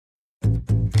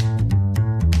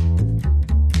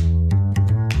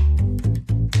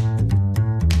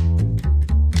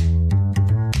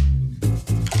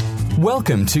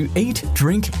Welcome to Eat,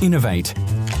 Drink, Innovate,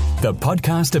 the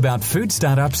podcast about food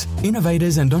startups,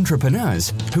 innovators and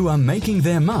entrepreneurs who are making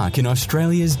their mark in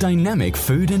Australia's dynamic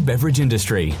food and beverage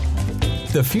industry.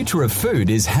 The future of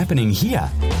food is happening here.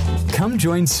 Come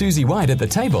join Susie White at the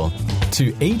table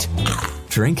to eat,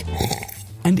 drink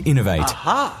and innovate.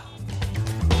 Aha!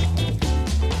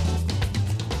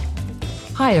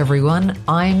 Hi everyone,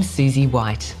 I'm Susie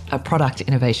White, a product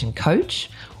innovation coach,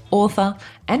 author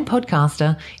and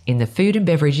podcaster in the food and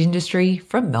beverage industry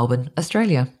from Melbourne,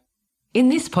 Australia. In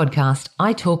this podcast,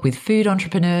 I talk with food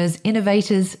entrepreneurs,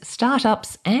 innovators,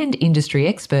 startups and industry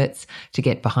experts to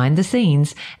get behind the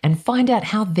scenes and find out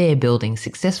how they're building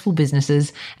successful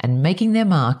businesses and making their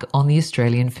mark on the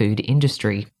Australian food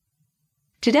industry.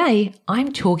 Today,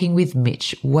 I'm talking with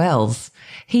Mitch Wells.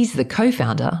 He's the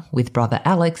co-founder, with brother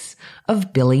Alex,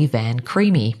 of Billy Van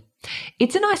Creamy.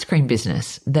 It's an ice cream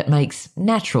business that makes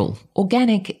natural,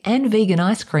 organic and vegan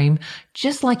ice cream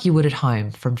just like you would at home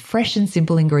from fresh and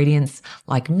simple ingredients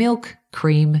like milk,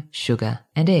 cream, sugar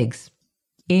and eggs.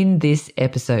 In this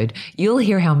episode, you'll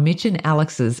hear how Mitch and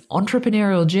Alex's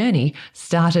entrepreneurial journey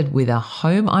started with a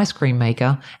home ice cream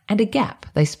maker and a gap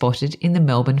they spotted in the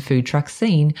Melbourne food truck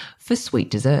scene for sweet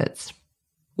desserts.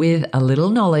 With a little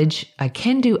knowledge, a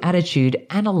can-do attitude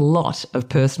and a lot of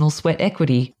personal sweat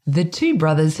equity, the two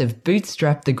brothers have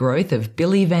bootstrapped the growth of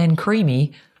Billy Van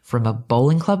Creamy from a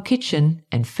bowling club kitchen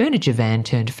and furniture van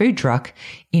turned food truck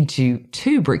into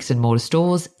 2 bricks and mortar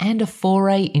stores and a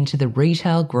foray into the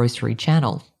retail grocery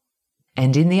channel.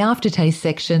 And in the aftertaste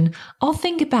section, I'll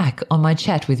think back on my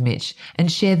chat with Mitch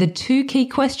and share the 2 key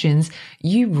questions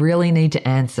you really need to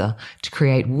answer to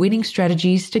create winning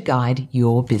strategies to guide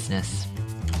your business.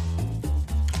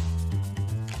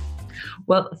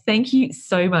 Well, thank you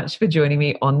so much for joining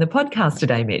me on the podcast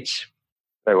today, Mitch.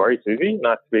 No worries, Susie.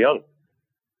 Nice to be on.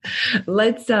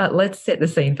 Let's set the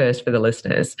scene first for the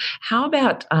listeners. How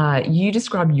about you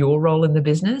describe your role in the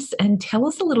business and tell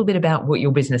us a little bit about what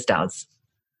your business does?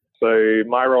 So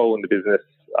my role in the business,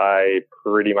 I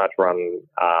pretty much run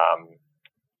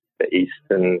the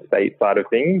eastern state side of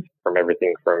things, from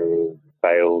everything from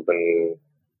sales and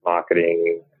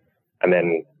marketing and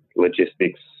then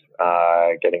logistics,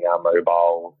 getting our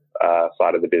mobile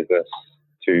side of the business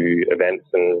to events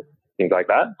and things like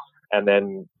that. And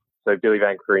then, so Billy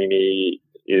Van Creamy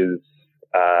is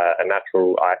a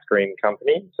natural ice cream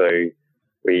company. So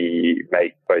we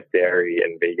make both dairy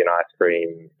and vegan ice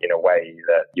cream in a way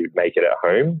that you would make it at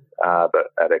home, but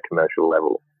at a commercial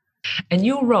level. And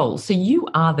your role, so you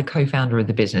are the co-founder of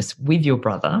the business with your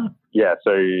brother. Yeah,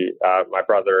 so my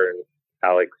brother and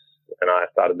Alex and I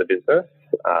started the business,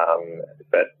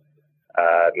 but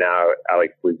now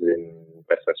Alex lives in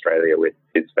Western Australia with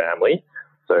his family.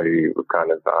 So we've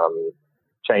kind of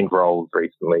changed roles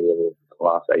recently in the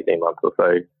last 18 months or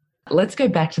so. Let's go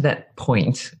back to that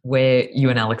point where you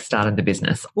and Alex started the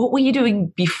business. What were you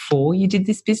doing before you did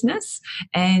this business?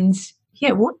 And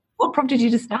what prompted you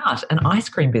to start an ice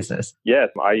cream business? Yes,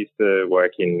 I used to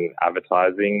work in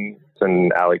advertising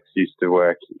and Alex used to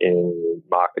work in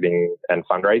marketing and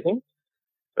fundraising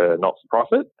for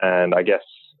not-for-profit. And I guess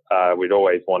we'd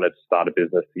always wanted to start a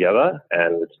business together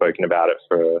and had spoken about it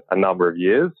for a number of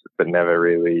years, but never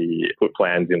really put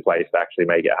plans in place to actually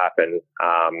make it happen.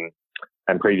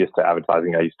 And previous to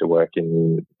advertising, I used to work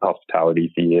in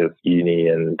hospitality for years, uni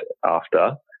and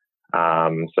after.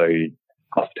 So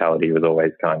hospitality was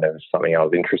always kind of something I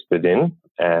was interested in.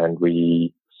 And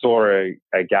we saw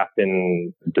a gap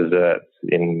in desserts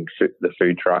in the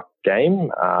food truck game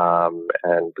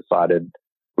and decided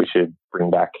we should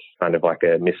bring back kind of like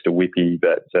a Mr. Whippy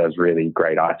that serves really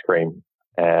great ice cream.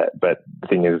 But the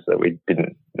thing is that we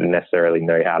didn't necessarily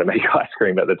know how to make ice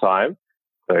cream at the time.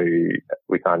 So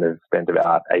we kind of spent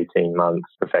about 18 months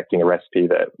perfecting a recipe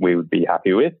that we would be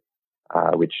happy with,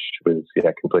 which was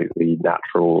completely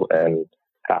natural and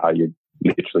how you'd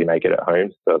literally make it at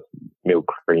home. So milk,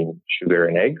 cream, sugar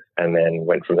and eggs, and then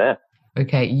went from there.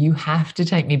 Okay, you have to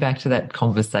take me back to that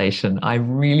conversation. I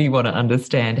really want to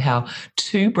understand how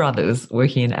 2 brothers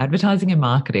working in advertising and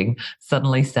marketing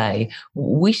suddenly say,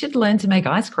 we should learn to make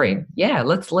ice cream. Yeah,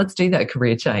 let's do that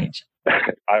career change.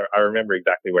 I remember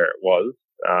exactly where it was.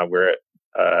 We're at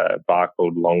a bar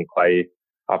called Long Clay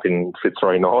up in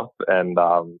Fitzroy North. And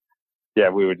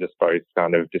we were just both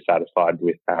kind of dissatisfied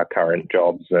with our current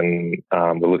jobs and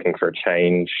we're looking for a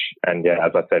change. And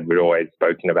as I said, we'd always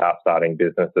spoken about starting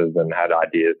businesses and had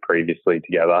ideas previously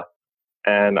together.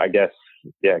 And I guess,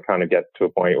 kind of get to a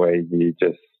point where you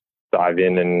just dive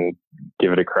in and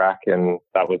give it a crack. And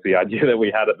that was the idea that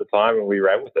we had at the time and we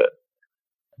ran with it.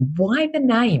 Why the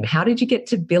name? How did you get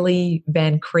to Billy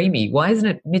Van Creamy? Why isn't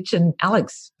it Mitch and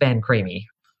Alex Van Creamy?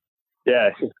 Yeah,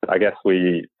 I guess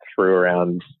we threw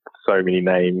around so many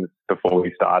names before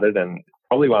we started, and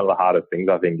probably one of the hardest things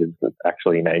I think is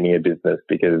actually naming a business,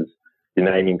 because you're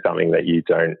naming something that you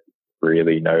don't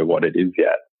really know what it is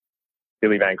yet.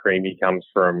 Billy Van Creamy comes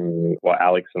from what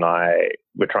Alex and I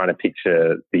were trying to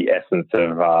picture the essence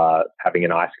of having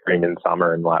an ice cream in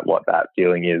summer and like what that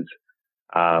feeling is.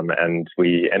 And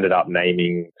we ended up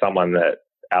naming someone that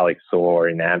Alex saw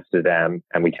in Amsterdam,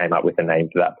 and we came up with a name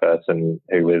for that person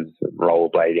who was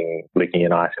rollerblading, licking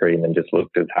an ice cream and just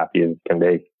looked as happy as can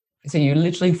be. So you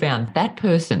literally found that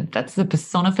person. That's the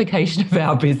personification of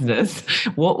our business.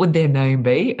 What would their name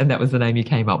be? And that was the name you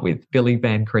came up with, Billy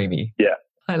Van Creamy. Yeah.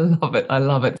 I love it. I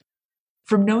love it.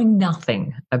 From knowing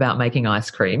nothing about making ice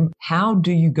cream, how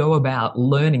do you go about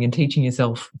learning and teaching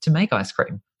yourself to make ice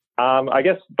cream? I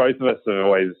guess both of us have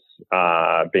always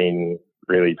been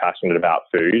really passionate about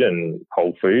food and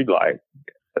whole food, like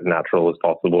as natural as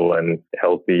possible and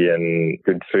healthy and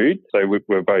good food. So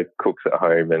we're both cooks at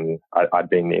home, and I'd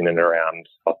been in and around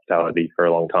hospitality for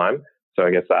a long time. So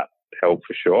I guess that helped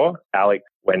for sure. Alex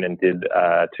went and did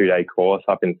a 2-day course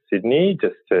up in Sydney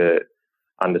just to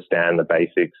understand the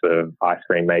basics of ice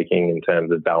cream making in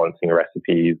terms of balancing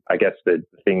recipes. I guess the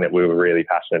thing that we were really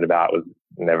passionate about was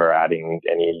never adding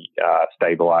any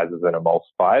stabilizers and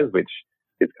emulsifiers, which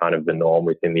is kind of the norm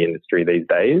within the industry these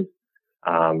days.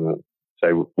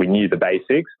 So we knew the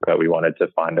basics, but we wanted to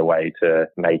find a way to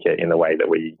make it in the way that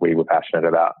we were passionate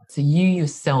about. So you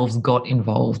yourselves got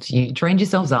involved. You trained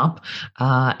yourselves up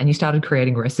and you started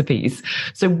creating recipes.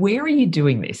 So where are you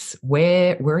doing this?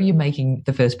 Where are you making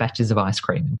the first batches of ice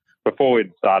cream? Before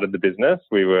we'd started the business,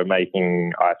 we were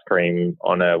making ice cream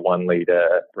on a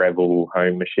 1-litre Breville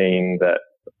home machine that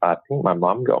I think my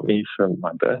mum got me for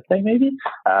my birthday, maybe.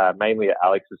 Mainly at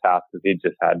Alex's house, because he'd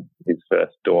just had his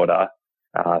first daughter.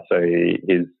 So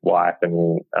his wife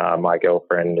and my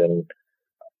girlfriend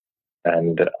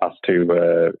and us two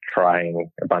were trying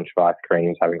a bunch of ice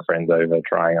creams, having friends over,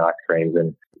 trying ice creams.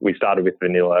 And we started with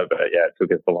vanilla, but yeah, it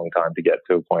took us a long time to get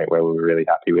to a point where we were really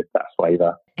happy with that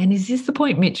flavour. And is this the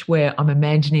point, Mitch, where I'm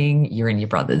imagining you're in your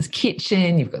brother's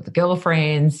kitchen, you've got the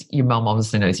girlfriends, your mum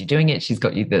obviously knows you're doing it, she's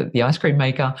got you the ice cream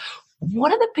maker.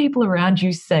 What are the people around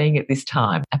you saying at this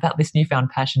time about this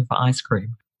newfound passion for ice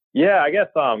cream? Yeah, I guess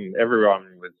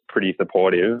everyone was pretty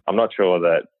supportive. I'm not sure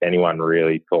that anyone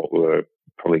really thought we were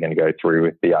probably going to go through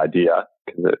with the idea,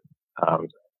 because it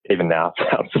even now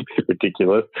sounds a bit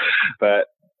ridiculous. But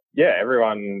yeah,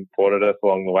 everyone supported us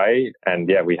along the way. And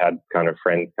yeah, we had kind of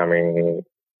friends coming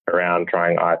around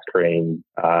trying ice cream,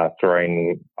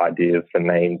 throwing ideas for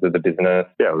names of the business.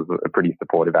 Yeah, it was a pretty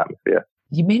supportive atmosphere.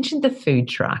 You mentioned the food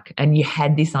truck, and you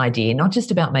had this idea, not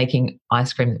just about making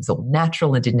ice cream that was all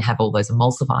natural and didn't have all those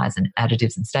emulsifiers and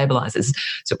additives and stabilizers,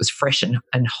 so it was fresh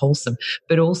and wholesome,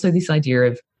 but also this idea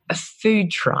of a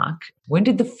food truck. When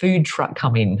did the food truck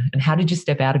come in, and how did you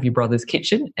step out of your brother's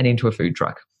kitchen and into a food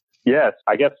truck? Yes,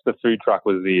 I guess the food truck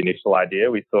was the initial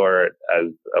idea. We saw it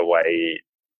as a way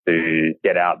to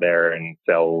get out there and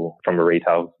sell from a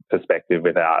retail perspective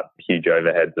without huge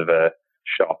overheads of a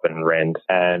shop and rent.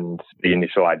 And the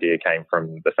initial idea came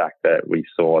from the fact that we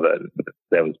saw that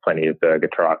there was plenty of burger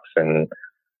trucks and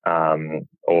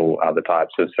all other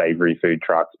types of savoury food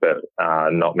trucks, but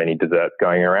not many desserts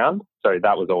going around. So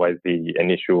that was always the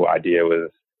initial idea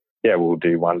was, yeah, we'll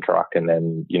do one truck, and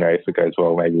then, you know, if it goes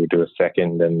well, maybe we'll do a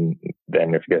second, and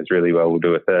then if it goes really well, we'll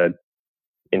do a third.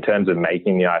 In terms of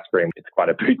making the ice cream, it's quite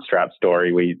a bootstrap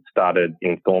story. We started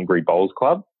in Thornbury Bowls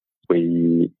Club.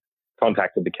 We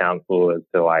contacted the council as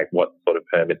to like what sort of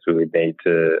permits we would need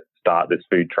to start this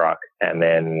food truck, and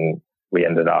then we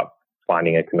ended up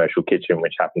finding a commercial kitchen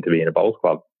which happened to be in a bowls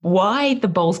club. Why the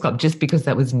bowls club? Just because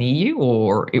that was near you,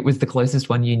 or it was the closest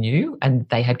one you knew and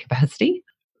they had capacity?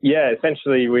 Yeah,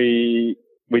 essentially we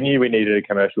knew we needed a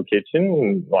commercial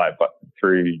kitchen, but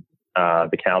through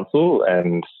the council,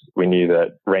 and we knew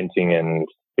that renting and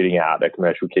fitting out a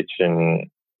commercial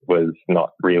kitchen was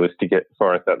not realistic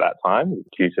for us at that time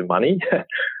due to money.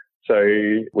 So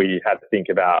we had to think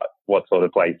about what sort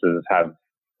of places have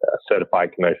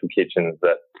certified commercial kitchens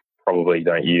that probably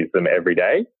don't use them every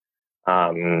day.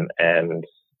 And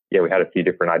yeah, we had a few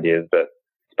different ideas, but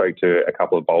spoke to a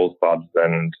couple of bowls clubs,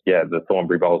 and yeah, the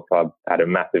Thornbury Bowls Club had a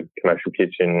massive commercial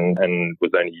kitchen and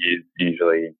was only used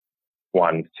usually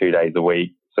 1 to 2 days a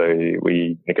week. So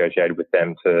we negotiated with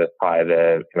them to hire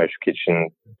their commercial kitchen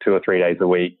 2 or 3 days a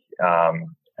week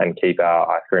and keep our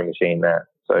ice cream machine there.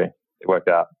 So it worked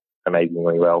out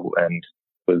amazingly well and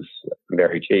was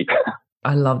very cheap.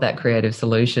 I love that creative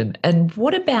solution. And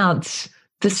what about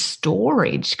The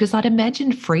storage, because I'd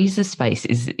imagine freezer space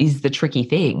is the tricky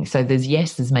thing. So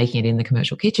there's making it in the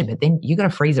commercial kitchen, but then you got to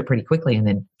freeze it pretty quickly and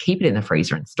then keep it in the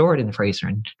freezer and store it in the freezer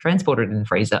and transport it in the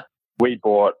freezer. We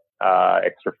bought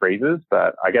extra freezers,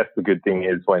 but I guess the good thing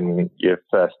is when you're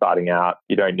first starting out,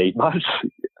 you don't need much.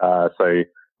 So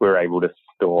we're able to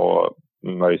store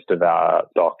most of our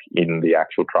stock in the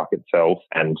actual truck itself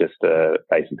and just a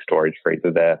basic storage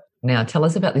freezer there. Now, tell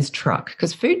us about this truck,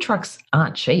 because food trucks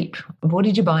aren't cheap. What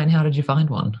did you buy and how did you find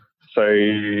one? So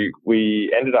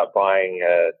we ended up buying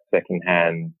a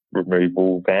second-hand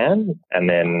removal van and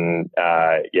then,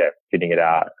 fitting it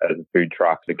out as a food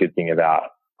truck. The good thing about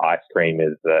ice cream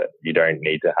is that you don't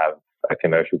need to have a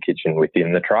commercial kitchen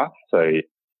within the truck. So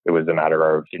it was a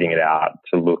matter of fitting it out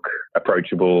to look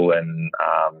approachable and,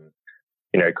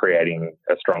 creating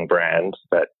a strong brand.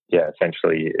 But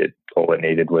essentially all it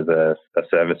needed was a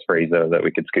service freezer that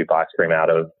we could scoop ice cream out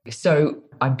of. So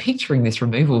I'm picturing this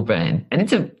removal van, and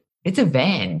it's a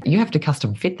van. You have to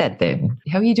custom fit that then.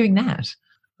 How are you doing that?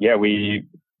 Yeah, we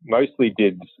mostly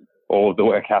did all of the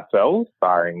work ourselves,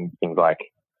 barring things like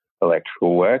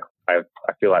electrical work. I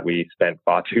feel like we spent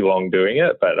far too long doing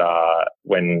it, but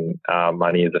when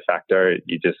money is a factor,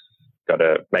 you just got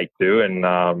to make do and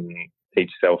teach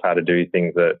yourself how to do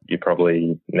things that you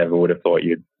probably never would have thought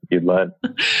you'd learn.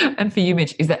 And for you,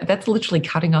 Mitch, that's literally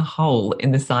cutting a hole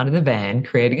in the side of the van,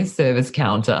 creating a service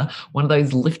counter, one of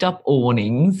those lift-up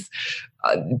awnings,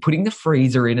 putting the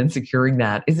freezer in and securing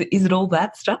that. Is it all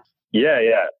that stuff? Yeah.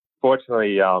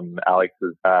 Fortunately, Alex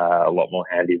is a lot more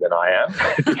handy than I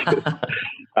am.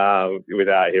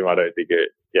 Without him, I don't think it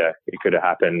could have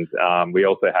happened. We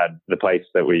also had the place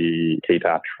that we keep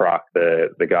our truck.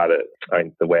 The guy that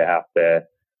owns the warehouse there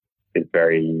is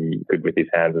very good with his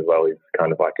hands as well. He's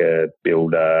kind of like a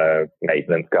builder,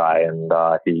 maintenance guy, and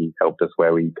he helped us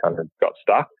where we kind of got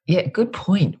stuck. Yeah, good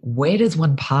point. Where does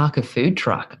one park a food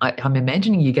truck? I'm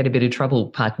imagining you get a bit of trouble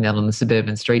parking out on the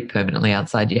suburban street permanently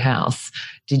outside your house.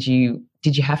 Did you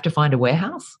have to find a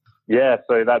warehouse? Yeah,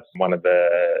 so that's one of the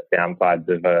downsides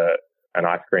of an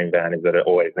ice cream van is that it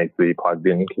always needs to be plugged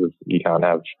in because you can't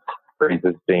have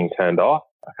freezers being turned off.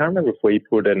 I can't remember if we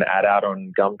put an ad out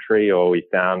on Gumtree or we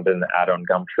found an ad on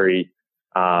Gumtree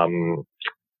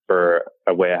for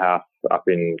a warehouse up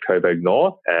in Coburg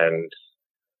North. And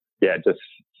it just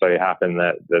so happened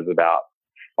that there's about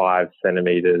 5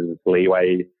 centimetres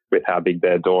leeway with how big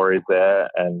their door is there,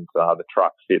 and the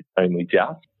truck fits only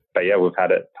just. But we've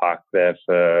had it parked there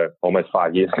for almost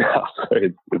 5 years now, so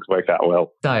it's worked out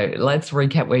well. So let's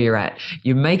recap where you're at.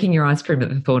 You're making your ice cream at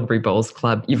the Thornbury Bowls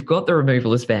Club. You've got the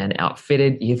removalist van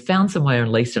outfitted. You've found somewhere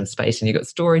and leased some space, and you've got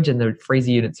storage, and the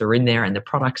freezer units are in there, and the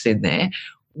product's in there.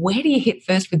 Where do you hit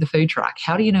first with the food truck?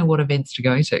 How do you know what events to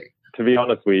go to? To be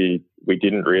honest, we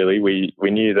didn't really. We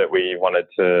knew that we wanted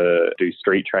to do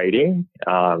street trading,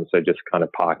 so just kind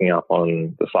of parking up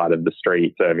on the side of the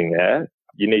street, serving there.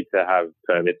 You need to have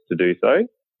permits to do so,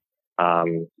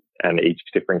 and each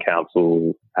different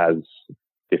council has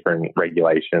different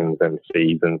regulations and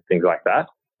fees and things like that.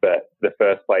 But the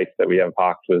first place that we ever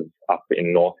parked was up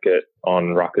in Northcote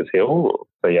on Ruckers Hill.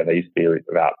 So there used to be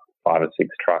about 5 or 6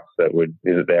 trucks that would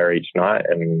visit there each night,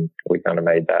 and we kind of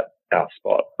made that our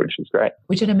spot, which is great.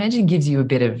 Which I'd imagine gives you a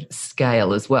bit of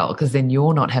scale as well, because then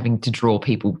you're not having to draw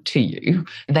people to you.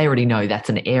 They already know that's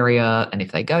an area, and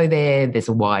if they go there, there's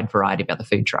a wide variety of other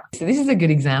food trucks. So this is a good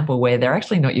example where they're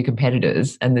actually not your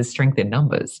competitors and there's strength in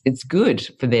numbers. It's good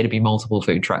for there to be multiple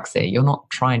food trucks there. You're not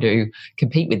trying to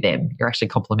compete with them. You're actually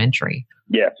complementary.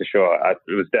 Yeah, for sure.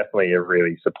 It was definitely a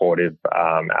really supportive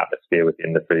atmosphere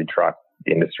within the food truck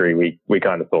industry. We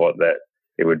kind of thought that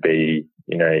it would be,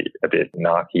 a bit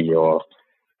narky or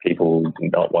people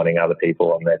not wanting other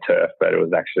people on their turf, but it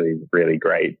was actually really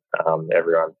great.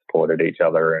 Everyone supported each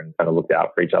other and kind of looked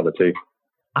out for each other too.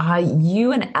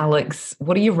 You and Alex,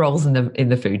 what are your roles in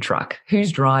the food truck?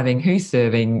 Who's driving? Who's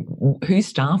serving? Who's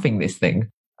staffing this thing?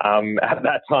 At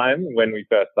that time, when we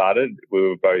first started, we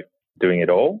were both doing it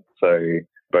all. So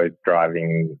both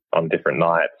driving on different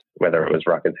nights, whether it was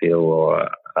Ruckers Hill or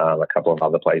a couple of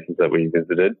other places that we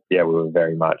visited. We were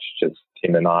very much just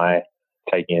Tim and I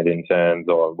taking it in turns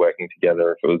or working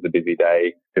together if it was a busy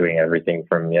day, doing everything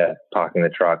from, parking the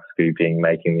truck, scooping,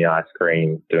 making the ice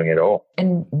cream, doing it all.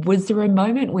 And was there a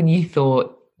moment when you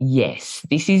thought, yes,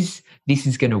 this is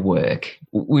going to work?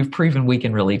 We've proven we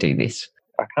can really do this.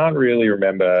 I can't really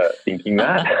remember thinking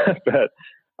that, but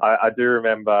I do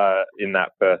remember in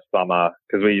that first summer,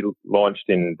 because we launched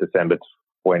in December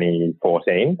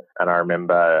 2014, and I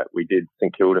remember we did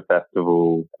St Kilda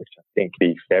Festival, which I think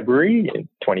be February in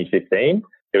 2015.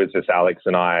 It was just Alex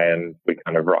and I, and we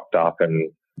kind of rocked up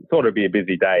and thought it'd be a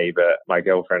busy day, but my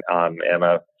girlfriend,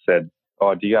 Emma, said,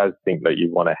 "Oh, do you guys think that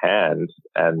you want a hand?"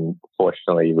 And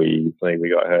fortunately, we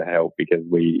got her help because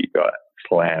we got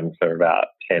slammed for about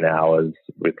 10 hours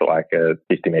with like a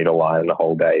 50-meter line the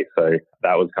whole day. So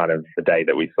that was kind of the day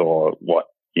that we saw what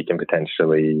you can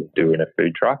potentially do in a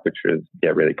food truck, which was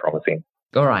really promising.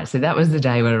 All right. So that was the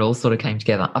day when it all sort of came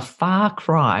together. A far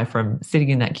cry from sitting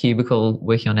in that cubicle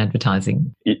working on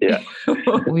advertising. Yeah.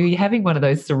 Were you having one of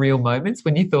those surreal moments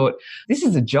when you thought, this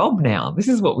is a job now? This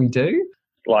is what we do?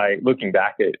 Like looking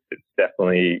back, it's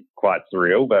definitely quite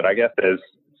surreal, but I guess there's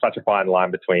such a fine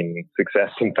line between success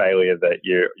and failure that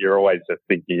you're always just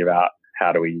thinking about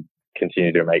how do we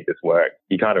continue to make this work.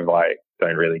 You kind of like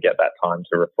don't really get that time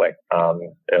to reflect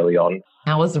early on.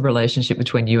 How was the relationship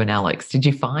between you and Alex? Did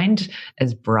you find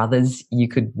as brothers you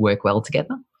could work well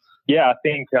together? Yeah, I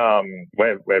think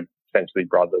we're essentially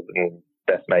brothers and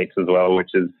best mates as well,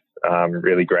 which is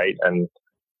really great. And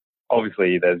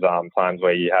obviously there's times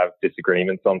where you have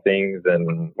disagreements on things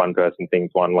and one person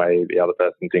thinks one way, the other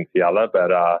person thinks the other. But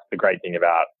the great thing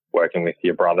about working with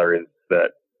your brother is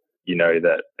that you know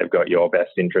that they've got your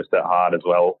best interest at heart as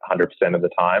well 100% of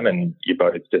the time, and you're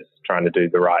both just trying to do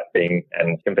the right thing.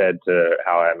 And compared to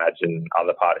how I imagine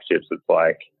other partnerships, it's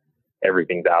like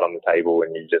everything's out on the table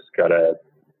and you just got to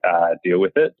deal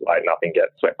with it. Like nothing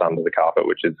gets swept under the carpet,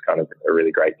 which is kind of a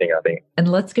really great thing, I think.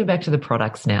 And let's go back to the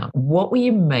products now. What were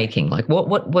you making? Like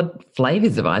what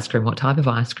flavors of ice cream, what type of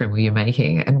ice cream were you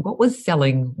making, and what was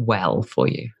selling well for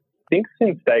you? I think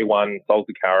since day one,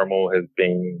 salted caramel has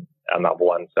been our number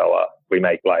one seller. We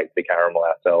make like the caramel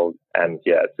ourselves, and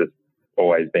it's just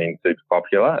always been super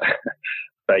popular.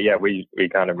 But we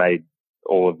kind of made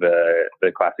all of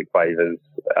the classic flavors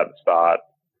at the start,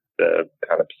 the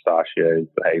kind of pistachios,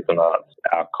 the hazelnuts,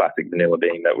 our classic vanilla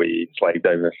bean that we slaved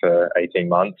over for 18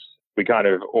 months. We kind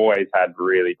of always had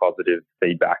really positive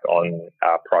feedback on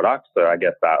our product. So I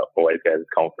guess that always gave us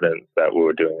confidence that we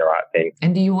were doing the right thing.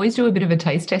 And do you always do a bit of a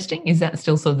taste testing? Is that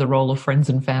still sort of the role of friends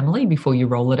and family before you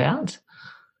roll it out?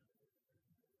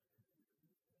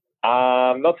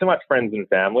 Not so much friends and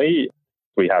family.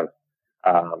 We have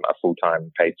a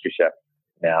full-time pastry chef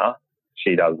now.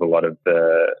 She does a lot of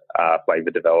the flavour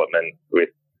development with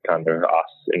kind of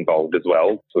us involved as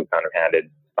well. So we've kind of handed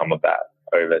some of that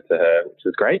over to her, which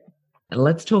is great.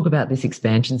 Let's talk about this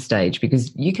expansion stage,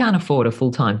 because you can't afford a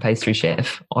full-time pastry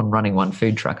chef on running one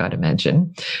food truck, I'd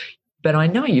imagine. But I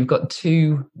know you've got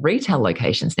 2 retail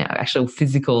locations now, actual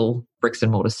physical bricks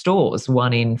and mortar stores,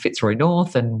 one in Fitzroy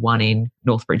North and one in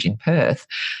Northbridge in Perth.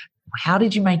 How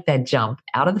did you make that jump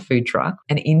out of the food truck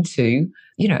and into,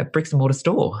 a bricks and mortar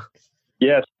store?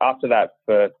 Yes, after that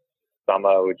first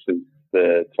summer, which was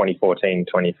the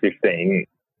 2014-2015,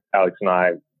 Alex and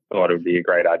I thought it would be a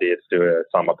great idea to do a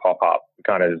summer pop-up. We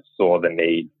kind of saw the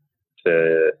need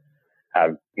to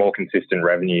have more consistent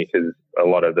revenue because a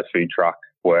lot of the food truck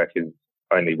work is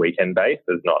only weekend-based.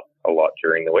 There's not a lot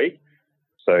during the week.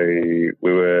 So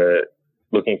we were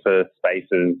looking for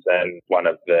spaces, and one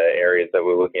of the areas that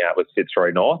we were looking at was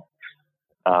Fitzroy North.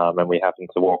 And we happened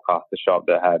to walk past the shop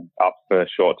that had up for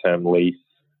short-term lease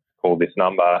called This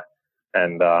Number.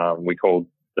 And we called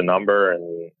the number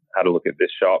and had a look at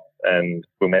this shop, and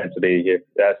we're meant to be here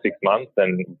 6 months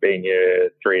and been here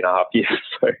 3.5 years.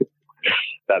 So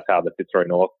that's how the Fitzroy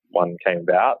North one came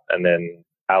about. And then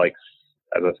Alex,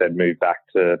 as I said, moved back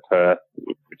to Perth,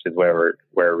 which is where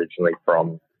we're originally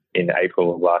from, in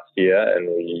April of last year. And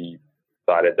we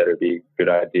decided that it would be a good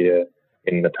idea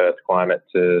in the Perth climate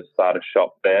to start a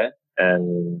shop there.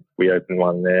 And we opened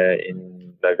one there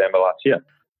in November last year.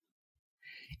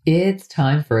 It's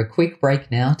time for a quick break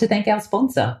now to thank our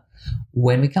sponsor.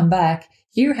 When we come back,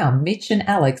 hear how Mitch and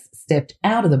Alex stepped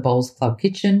out of the Bowls Club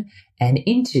kitchen and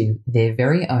into their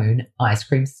very own ice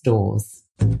cream stores.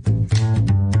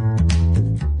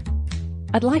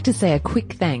 I'd like to say a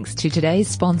quick thanks to today's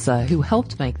sponsor who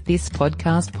helped make this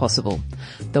podcast possible,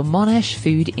 the Monash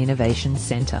Food Innovation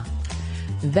Centre.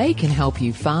 They can help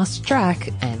you fast-track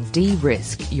and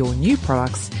de-risk your new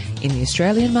products in the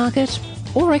Australian market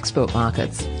or export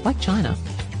markets like China.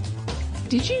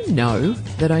 Did you know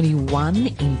that only 1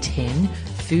 in 10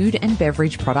 food and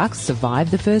beverage products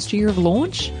survive the first year of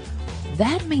launch?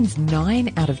 That means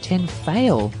 9 out of 10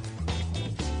 fail.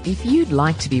 If you'd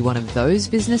like to be one of those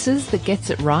businesses that gets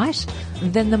it right,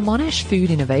 then the Monash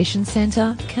Food Innovation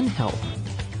Centre can help.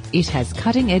 It has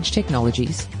cutting-edge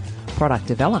technologies, product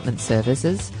development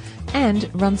services, and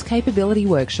runs capability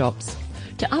workshops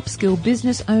to upskill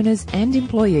business owners and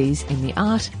employees in the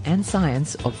art and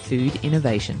science of food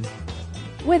innovation.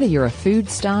 Whether you're a food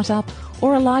startup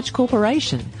or a large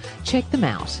corporation? Check them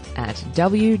out at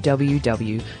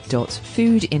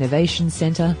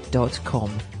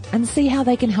www.foodinnovationcentre.com and see how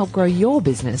they can help grow your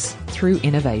business through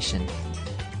innovation.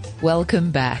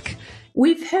 Welcome back.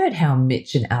 We've heard how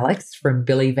Mitch and Alex from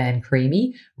Billy Van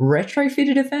Creamy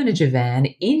retrofitted a furniture van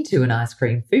into an ice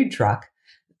cream food truck,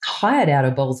 hired out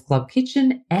a Bowls Club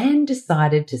kitchen, and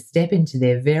decided to step into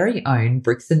their very own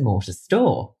bricks and mortar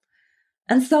store.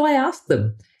 And so I asked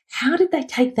them, how did they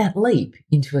take that leap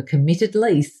into a committed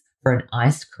lease for an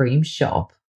ice cream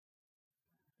shop?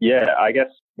 Yeah, I guess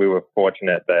we were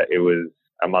fortunate that it was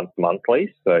a month-to-month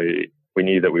lease, so we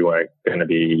knew that we weren't going to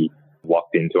be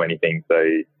locked into anything.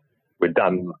 So we'd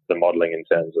done the modelling in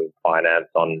terms of finance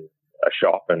on a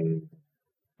shop and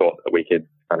thought that we could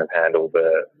kind of handle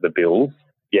the bills.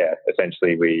 Yeah,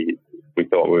 essentially we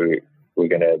thought we were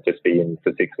going to just be in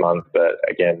for 6 months, but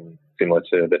again, similar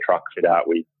to the truck fit out,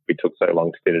 we took so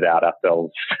long to fit it out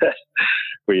ourselves that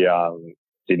we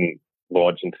didn't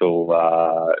launch until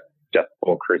just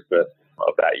before Christmas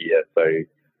of that year. So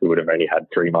we would have only had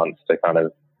 3 months to kind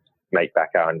of make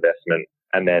back our investment.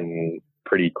 And then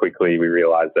pretty quickly we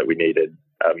realised that we needed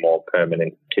a more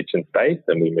permanent kitchen space,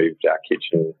 and we moved our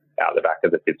kitchen out the back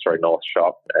of the Fitzroy North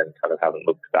shop and kind of haven't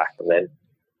looked back from then.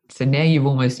 So now you've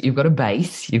got a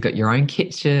base, you've got your own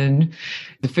kitchen,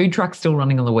 the food truck's still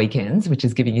running on the weekends, which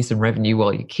is giving you some revenue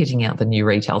while you're kitting out the new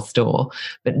retail store.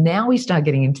 But now we start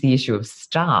getting into the issue of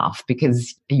staff,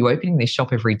 because are you opening this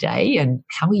shop every day, and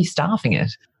how are you staffing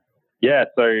it? Yeah,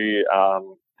 so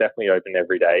definitely open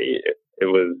every day. It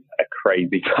was a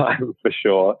crazy time for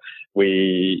sure.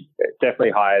 We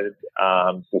definitely hired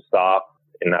some staff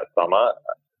in that summer,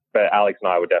 but Alex and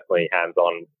I were definitely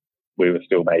hands-on. We were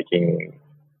still making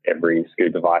every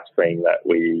scoop of ice cream that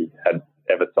we had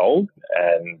ever sold,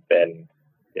 and then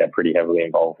pretty heavily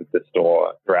involved with the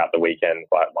store throughout the weekend.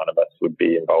 Like, one of us would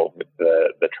be involved with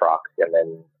the truck, and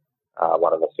then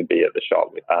one of us would be at the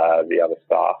shop with the other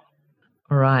staff.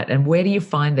 All right. And where do you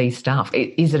find these staff?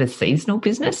 Is it a seasonal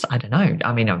business? I don't know.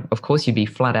 I mean, of course, you'd be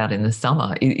flat out in the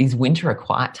summer. Is winter a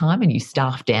quiet time and you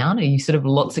staff down? Are you sort of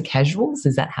lots of casuals?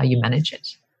 Is that how you manage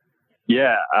it?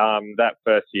 Yeah, that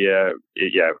first year,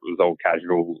 it was all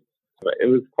casual. It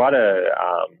was quite a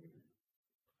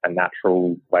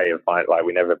natural way of finding. Like,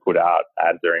 we never put out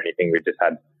ads or anything. We just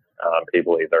had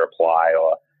people either apply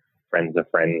or friends of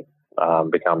friends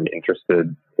become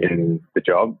interested in the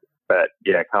job. But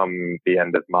yeah, come the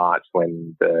end of March,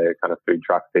 when the kind of food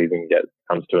truck season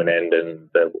comes to an end and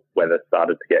the weather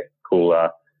started to get cooler,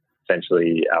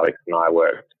 essentially Alex and I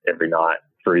worked every night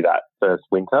through that first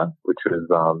winter, which was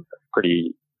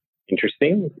pretty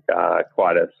interesting,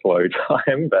 quite a slow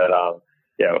time. But I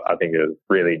think it was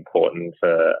really important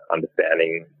for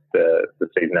understanding the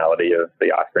seasonality of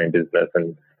the ice cream business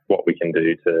and what we can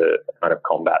do to kind of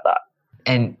combat that.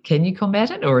 And can you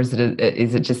combat it, or is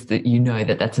it just that you know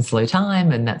that that's a slow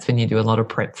time and that's when you do a lot of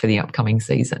prep for the upcoming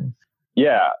season?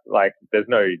 Yeah, like there's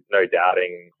no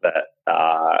doubting that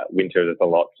winter is a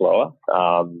lot slower.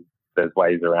 There's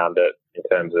ways around it in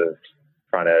terms of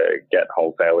trying to get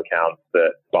wholesale accounts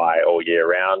that buy all year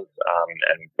round.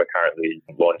 And we're currently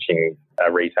launching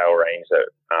a retail range that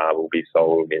will be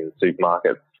sold in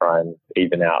supermarkets to try and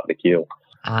even out the queue.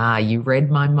 You read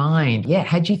my mind. Yeah.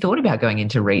 Had you thought about going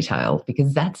into retail?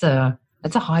 Because that's a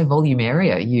high volume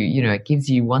area. You know, it gives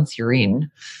you, once you're in,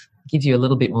 gives you a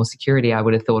little bit more security, I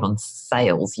would have thought, on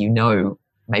sales. You know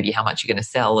maybe how much you're going to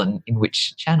sell and in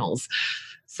which channels.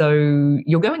 So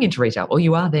you're going into retail, or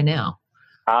you are there now?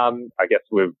 I guess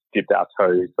we've dipped our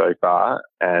toes so far,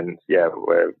 and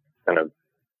we're kind of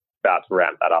about to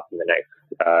ramp that up in the next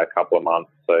couple of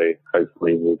months. So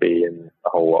hopefully we'll be in a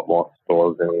whole lot more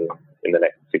stores in the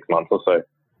next 6 months or so.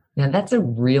 Now, that's a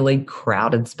really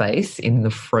crowded space in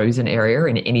the frozen area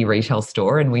in any retail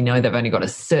store, and we know they've only got a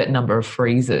certain number of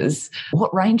freezers.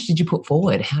 What range did you put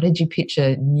forward? How did you pitch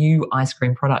a new ice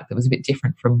cream product that was a bit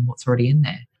different from what's already in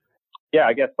there? Yeah,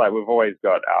 I guess we've always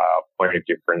got our point of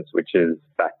difference, which is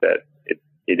the fact that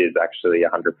it is actually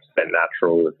 100%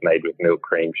 natural. It's made with milk,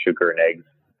 cream, sugar and eggs.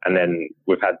 And then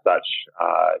we've had such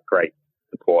great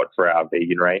support for our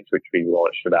vegan range, which we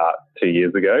launched about 2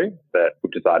 years ago, that we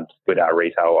decided to split our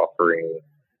retail offering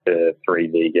to 3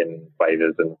 vegan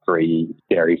flavours and 3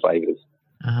 dairy flavours.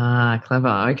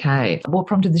 Clever. Okay. What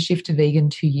prompted the shift to vegan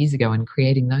 2 years ago and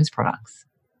creating those products?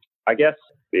 I guess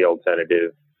the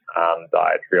alternative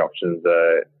dietary options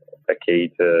are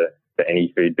key to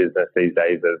any food business these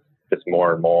days. There's just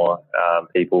more and more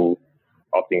people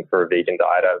opting for a vegan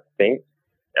diet, I think.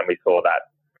 And we saw that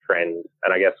trend.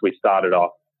 And I guess we started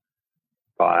off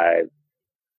by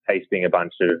tasting a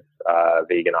bunch of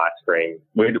vegan ice cream.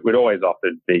 We'd always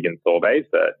offered vegan sorbets,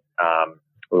 but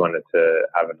we wanted to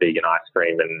have a vegan ice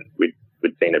cream, and we'd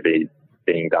seen it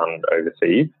being done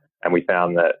overseas. And we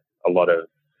found that a lot of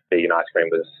vegan ice cream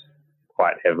was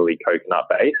quite heavily coconut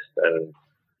based, and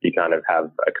you kind of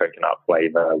have a coconut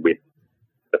flavour with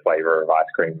the flavour of ice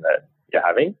cream that you're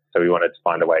having. So we wanted to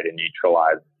find a way to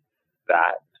neutralise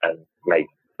that and make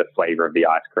the flavour of the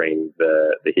ice cream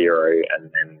the hero,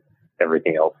 and then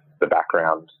everything else the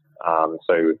background.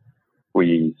 So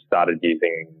we started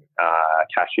using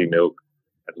cashew milk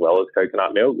as well as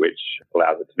coconut milk, which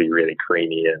allows it to be really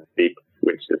creamy and thick,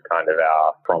 which is kind of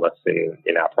our promise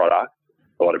in our product.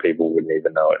 A lot of people wouldn't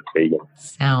even know it's vegan.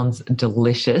 Sounds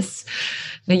delicious.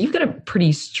 Now, you've got a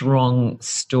pretty strong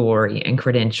story and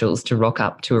credentials to rock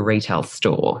up to a retail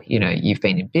store. You know, you've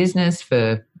been in business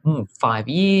for 5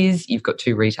 years. You've got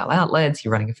 2 retail outlets.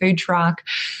 You're running a food truck.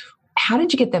 How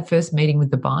did you get that first meeting with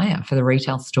the buyer for the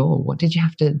retail store? What did you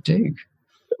have to do?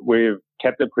 We've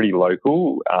kept it pretty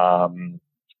local.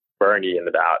 We're only in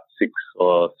about 6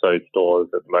 or so stores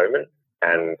at the moment,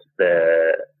 and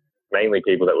they're mainly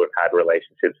people that we've had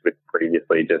relationships with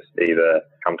previously, just either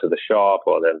come to the shop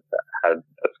or they've had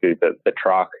a scoop at the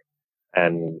truck,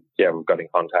 and we've got in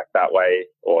contact that way,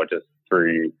 or just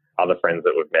through other friends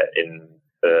that we've met in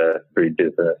the food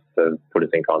business to put us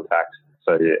in contact.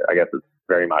 So I guess it's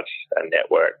very much a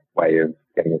network way of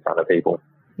getting in front of people.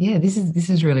 Yeah, this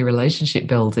is really relationship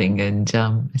building and,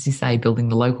 as you say, building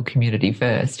the local community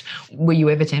first. Were you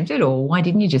ever tempted, or why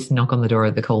didn't you just knock on the door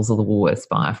of the Coles or the Woolworths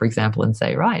buyer, for example, and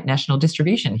say, right, national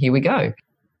distribution, here we go?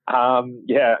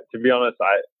 To be honest,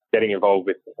 getting involved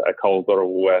with a Coles or a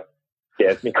Woolworths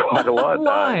scares me quite a lot.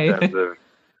 Why? In terms of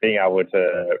being able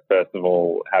to, first of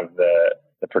all, have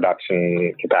the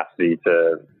production capacity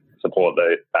to support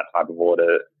that type of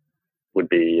order would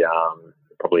be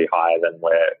probably higher than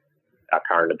where our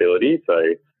current ability. So,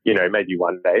 maybe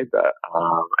one day, but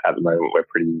at the moment we're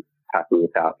pretty happy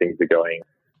with how things are going.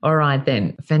 All right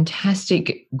then,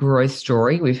 fantastic growth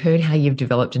story. We've heard how you've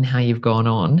developed and how you've gone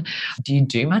on. Do you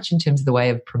do much in terms of the way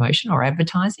of promotion or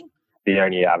advertising? The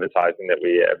only advertising that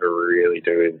we ever really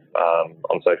do is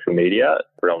on social media,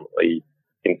 predominantly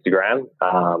Instagram.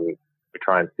 We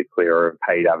try and stick clear of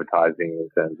paid advertising in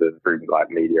terms of through like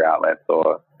media outlets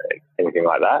or anything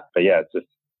like that. But it's just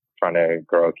trying to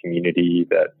grow a community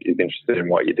that is interested in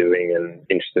what you're doing and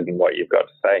interested in what you've got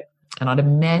to say. And I'd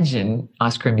imagine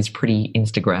ice cream is pretty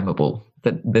Instagrammable.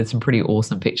 There's some pretty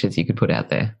awesome pictures you could put out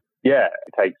there. Yeah,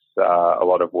 it takes a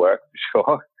lot of work for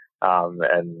sure.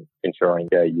 And ensuring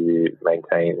you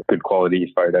maintain good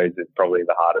quality photos is probably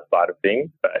the hardest side of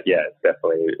things. But it's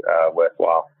definitely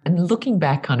worthwhile. And looking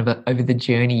back kind of over the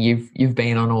journey you've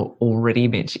been on already,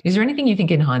 Mitch, is there anything you think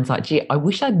in hindsight, gee, I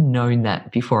wish I'd known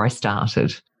that before I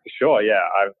started? Sure, yeah.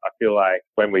 I feel like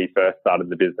when we first started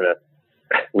the business,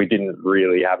 we didn't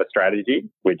really have a strategy,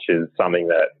 which is something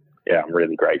that, I'm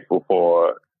really grateful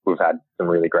for. We've had some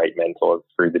really great mentors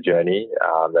through the journey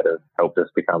that have helped us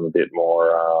become a bit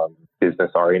more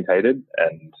business orientated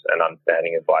and an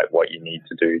understanding of like what you need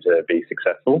to do to be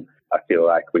successful. I feel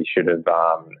like we should have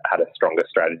had a stronger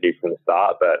strategy from the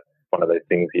start, but one of those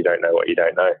things, you don't know what you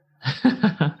don't know.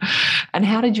 And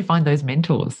how did you find those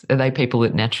mentors? Are they people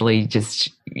that naturally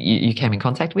just you came in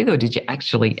contact with, or did you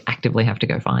actually actively have to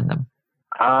go find them?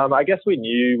 I guess we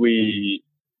knew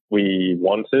we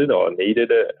wanted or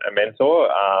needed a mentor,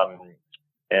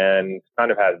 and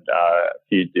kind of had a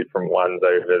few different ones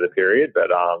over the period, but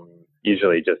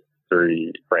usually just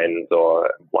through friends or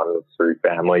one through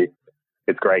family.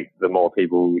 It's great the more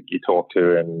people you talk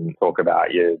to and talk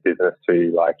about your business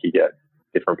to, like you get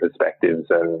different perspectives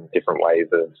and different ways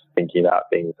of thinking about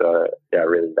things. So I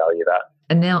really value that.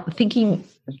 And now thinking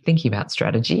about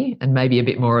strategy and maybe a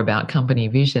bit more about company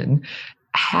vision,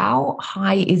 how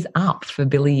high is up for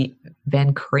Billy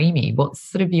Van Creamy? What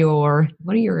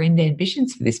are your end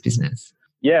ambitions for this business?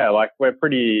 Yeah, we're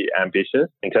pretty ambitious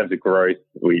in terms of growth.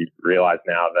 We realise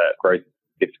now that growth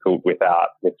is difficult without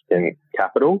significant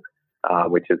capital,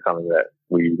 which is something that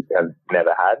we have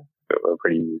never had. We're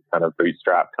pretty kind of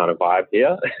bootstrap kind of vibe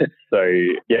here. So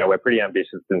we're pretty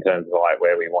ambitious in terms of like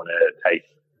where we want to take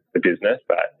the business,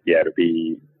 but to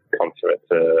be consummate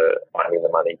to finding the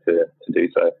money to do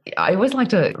so. I always like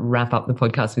to wrap up the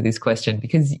podcast with this question,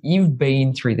 because you've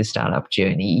been through the startup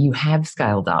journey, you have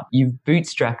scaled up, you've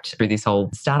bootstrapped through this whole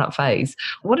startup phase.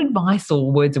 What advice or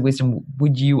words of wisdom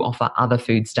would you offer other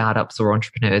food startups or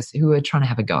entrepreneurs who are trying to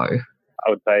have a go? I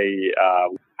would say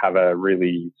have a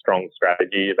really strong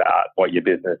strategy about what your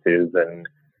business is and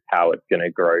how it's going to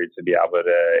grow to be able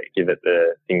to give it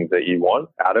the things that you want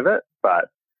out of it. But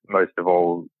most of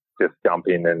all, just jump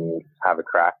in and have a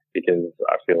crack, because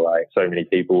I feel like so many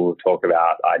people talk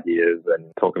about ideas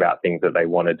and talk about things that they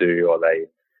want to do or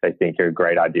they think are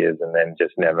great ideas, and then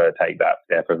just never take that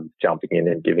step of jumping in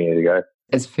and giving it a go.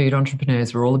 As food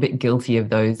entrepreneurs, we're all a bit guilty of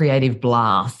those creative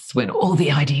blasts when all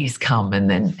the ideas come, and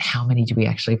then how many do we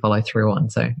actually follow through on?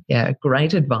 So yeah,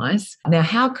 great advice. Now,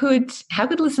 how could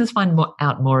listeners find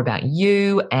out more about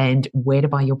you and where to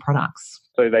buy your products?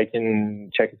 So they can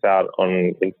check us out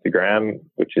on Instagram,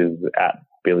 which is at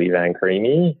Billy Van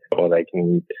Creamy, or they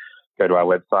can go to our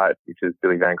website, which is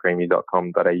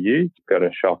billyvancreamy.com.au. We've got a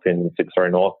shop in Fitzroy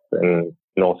North and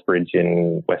Northbridge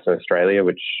in Western Australia,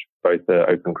 which both are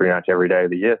open pretty much every day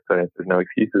of the year, so there's no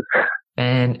excuses.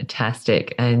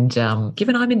 Fantastic. And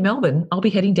given I'm in Melbourne, I'll be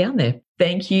heading down there.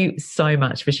 Thank you so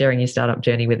much for sharing your startup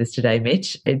journey with us today,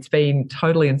 Mitch. It's been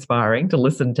totally inspiring to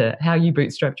listen to how you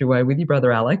bootstrapped your way with your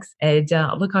brother Alex. And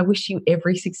look, I wish you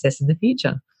every success in the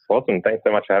future. Awesome. Thanks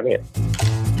so much for having it.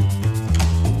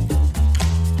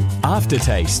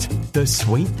 Aftertaste, the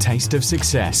sweet taste of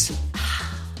success.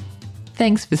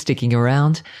 Thanks for sticking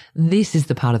around. This is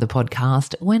the part of the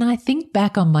podcast when I think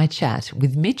back on my chat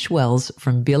with Mitch Wells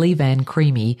from Billy Van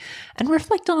Creamy and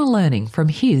reflect on a learning from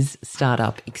his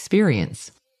startup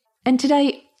experience. And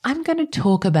today, I'm going to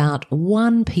talk about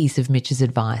one piece of Mitch's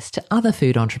advice to other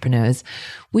food entrepreneurs,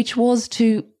 which was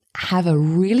to have a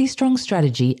really strong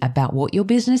strategy about what your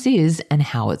business is and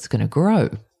how it's going to grow.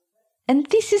 And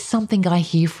this is something I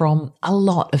hear from a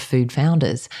lot of food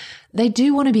founders. They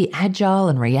do want to be agile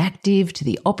and reactive to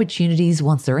the opportunities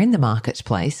once they're in the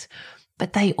marketplace,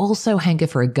 but they also hanker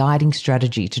for a guiding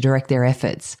strategy to direct their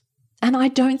efforts. And I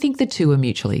don't think the two are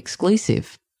mutually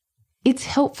exclusive. It's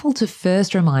helpful to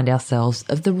first remind ourselves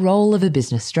of the role of a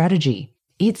business strategy.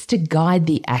 It's to guide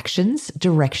the actions,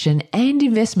 direction, and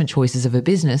investment choices of a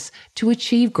business to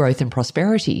achieve growth and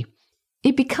prosperity.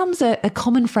 It becomes a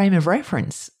common frame of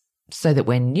reference, so that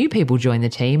when new people join the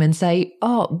team and say,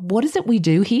 oh, what is it we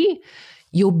do here?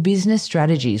 Your business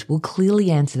strategies will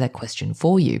clearly answer that question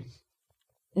for you.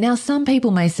 Now, some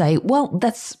people may say, well,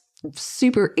 that's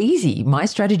super easy. My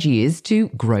strategy is to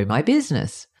grow my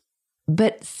business.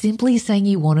 But simply saying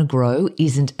you want to grow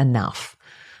isn't enough.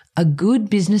 A good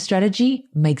business strategy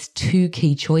makes two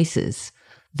key choices.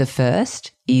 The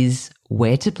first is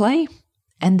where to play,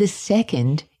 and the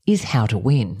second is how to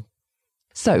win.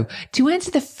 So, to answer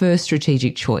the first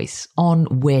strategic choice on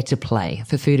where to play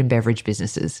for food and beverage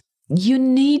businesses, you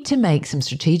need to make some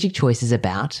strategic choices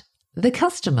about the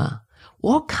customer.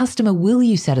 What customer will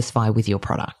you satisfy with your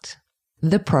product?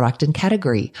 The product and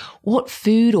category. What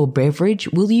food or beverage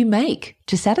will you make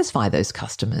to satisfy those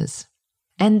customers?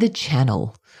 And the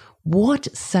channel. What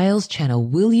sales channel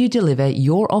will you deliver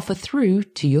your offer through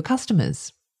to your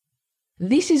customers?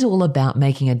 This is all about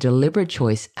making a deliberate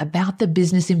choice about the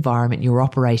business environment you're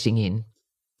operating in.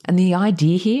 And the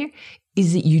idea here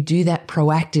is that you do that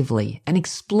proactively and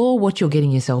explore what you're getting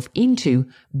yourself into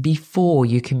before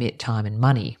you commit time and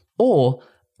money, or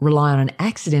rely on an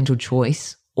accidental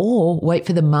choice, or wait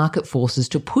for the market forces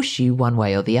to push you one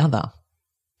way or the other.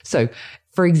 So,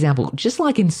 for example, just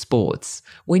like in sports,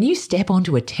 when you step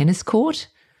onto a tennis court,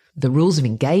 the rules of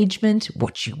engagement,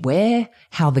 what you wear,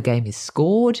 how the game is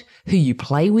scored, who you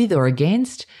play with or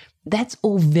against, that's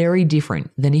all very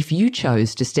different than if you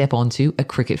chose to step onto a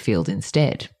cricket field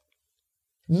instead.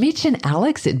 Mitch and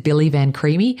Alex at Billy Van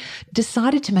Creamy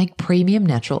decided to make premium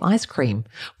natural ice cream,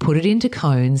 put it into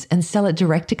cones and sell it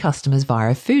direct to customers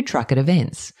via a food truck at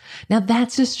events. Now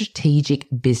that's a strategic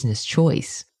business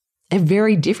choice. A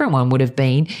very different one would have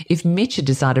been if Mitch had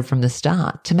decided from the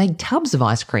start to make tubs of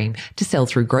ice cream to sell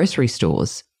through grocery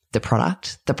stores. The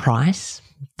product, the price,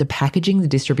 the packaging, the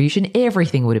distribution,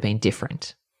 everything would have been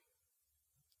different.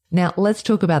 Now, let's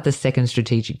talk about the second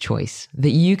strategic choice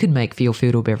that you can make for your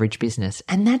food or beverage business,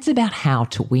 and that's about how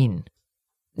to win.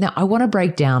 Now, I want to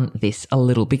break down this a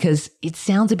little because it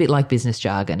sounds a bit like business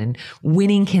jargon, and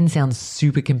winning can sound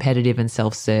super competitive and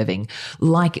self-serving,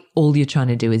 like all you're trying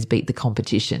to do is beat the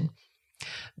competition.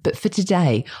 But for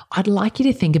today, I'd like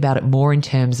you to think about it more in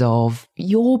terms of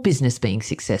your business being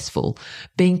successful,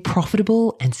 being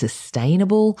profitable and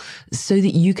sustainable so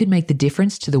that you can make the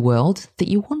difference to the world that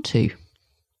you want to.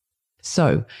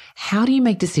 So, how do you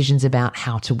make decisions about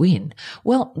how to win?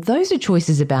 Well, those are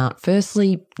choices about,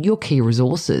 firstly, your key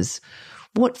resources.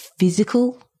 What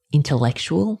physical,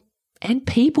 intellectual, and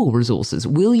people resources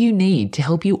will you need to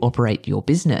help you operate your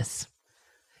business?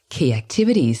 Key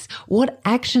activities. What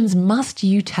actions must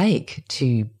you take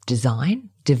to design,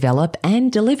 develop,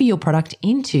 and deliver your product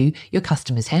into your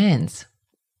customers' hands?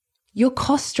 Your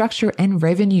cost structure and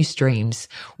revenue streams.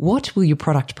 What will your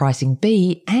product pricing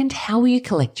be and how will you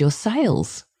collect your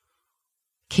sales?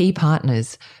 key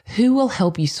partners who will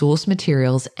help you source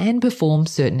materials and perform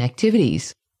certain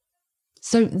activities.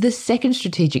 So the second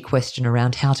strategic question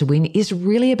around how to win is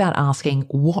really about asking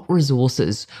what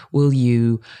resources will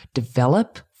you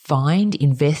develop, find,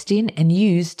 invest in, and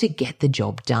use to get the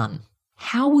job done?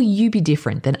 How will you be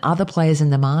different than other players in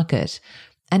the market?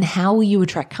 And how will you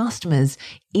attract customers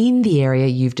in the area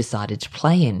you've decided to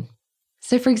play in?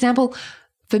 So for example,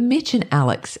 for Mitch and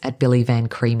Alex at Billy Van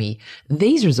Creamy,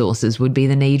 these resources would be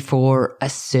the need for a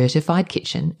certified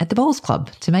kitchen at the Bowls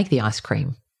Club to make the ice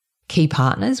cream. Key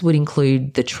partners would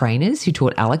include the trainers who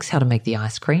taught Alex how to make the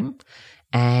ice cream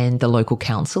and the local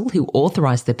council who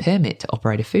authorised the permit to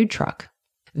operate a food truck.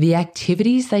 The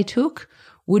activities they took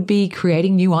would be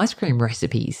creating new ice cream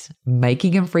recipes,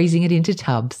 making and freezing it into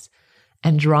tubs,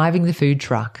 and driving the food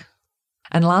truck.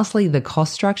 And lastly, the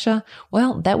cost structure,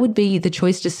 well, that would be the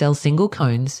choice to sell single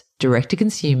cones direct to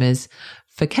consumers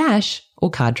for cash or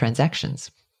card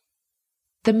transactions.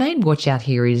 The main watch out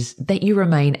here is that you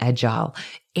remain agile.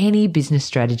 Any business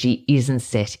strategy isn't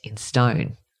set in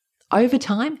stone. Over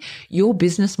time, your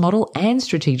business model and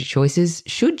strategic choices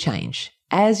should change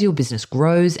as your business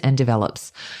grows and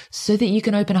develops so that you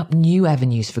can open up new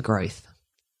avenues for growth.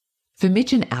 For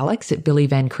Mitch and Alex at Billy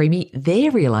Van Creamy,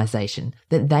 their realisation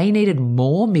that they needed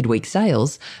more midweek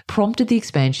sales prompted the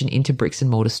expansion into bricks and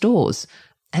mortar stores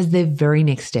as their very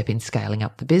next step in scaling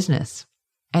up the business.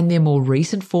 And their more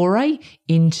recent foray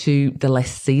into the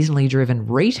less seasonally driven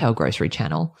retail grocery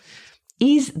channel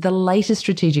is the latest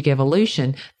strategic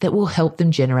evolution that will help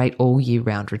them generate all year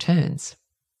round returns.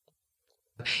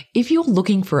 If you're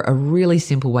looking for a really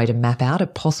simple way to map out a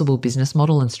possible business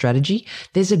model and strategy,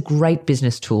 there's a great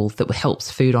business tool that helps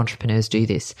food entrepreneurs do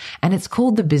this, and it's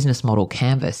called the Business Model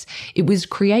Canvas. It was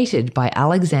created by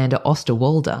Alexander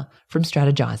Osterwalder from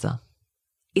Strategyzer.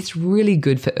 It's really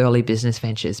good for early business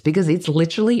ventures because it's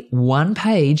literally one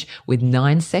page with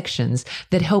 9 sections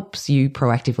that helps you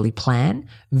proactively plan,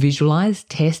 visualize,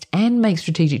 test, and make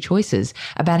strategic choices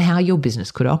about how your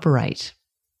business could operate.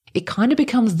 It kind of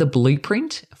becomes the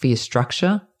blueprint for your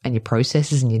structure and your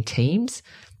processes and your teams.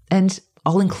 And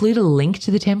I'll include a link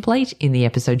to the template in the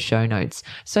episode show notes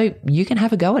so you can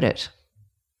have a go at it.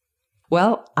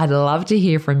 Well, I'd love to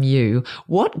hear from you.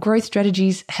 What growth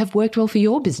strategies have worked well for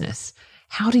your business?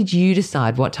 How did you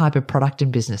decide what type of product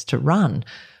and business to run?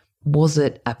 Was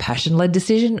it a passion-led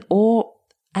decision or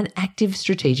an active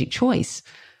strategic choice?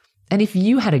 And if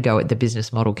you had a go at the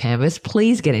Business Model Canvas,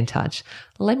 please get in touch.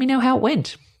 Let me know how it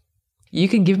went. You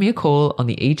can give me a call on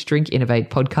the Eat, Drink, Innovate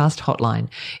podcast hotline.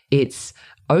 It's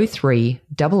 03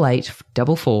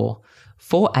 8844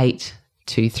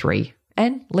 4823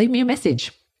 and leave me a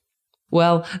message.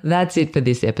 Well, that's it for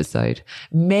this episode.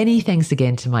 Many thanks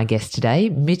again to my guest today,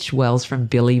 Mitch Wells from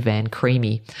Billy Van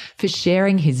Creamy, for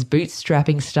sharing his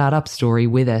bootstrapping startup story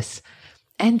with us.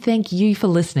 And thank you for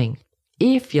listening.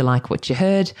 If you like what you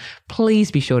heard,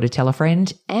 please be sure to tell a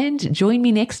friend and join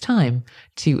me next time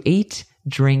to eat,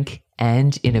 drink,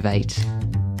 and innovate.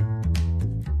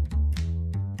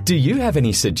 Do you have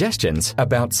any suggestions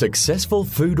about successful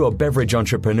food or beverage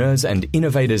entrepreneurs and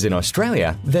innovators in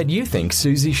Australia that you think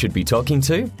Susie should be talking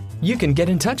to? You can get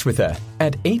in touch with her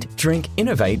at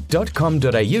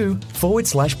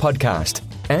eatdrinkinnovate.com.au/podcast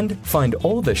and find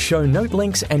all the show note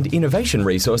links and innovation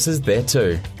resources there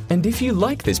too. And if you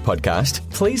like this podcast,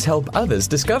 please help others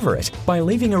discover it by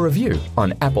leaving a review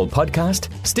on Apple Podcast,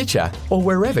 Stitcher, or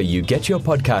wherever you get your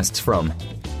podcasts from.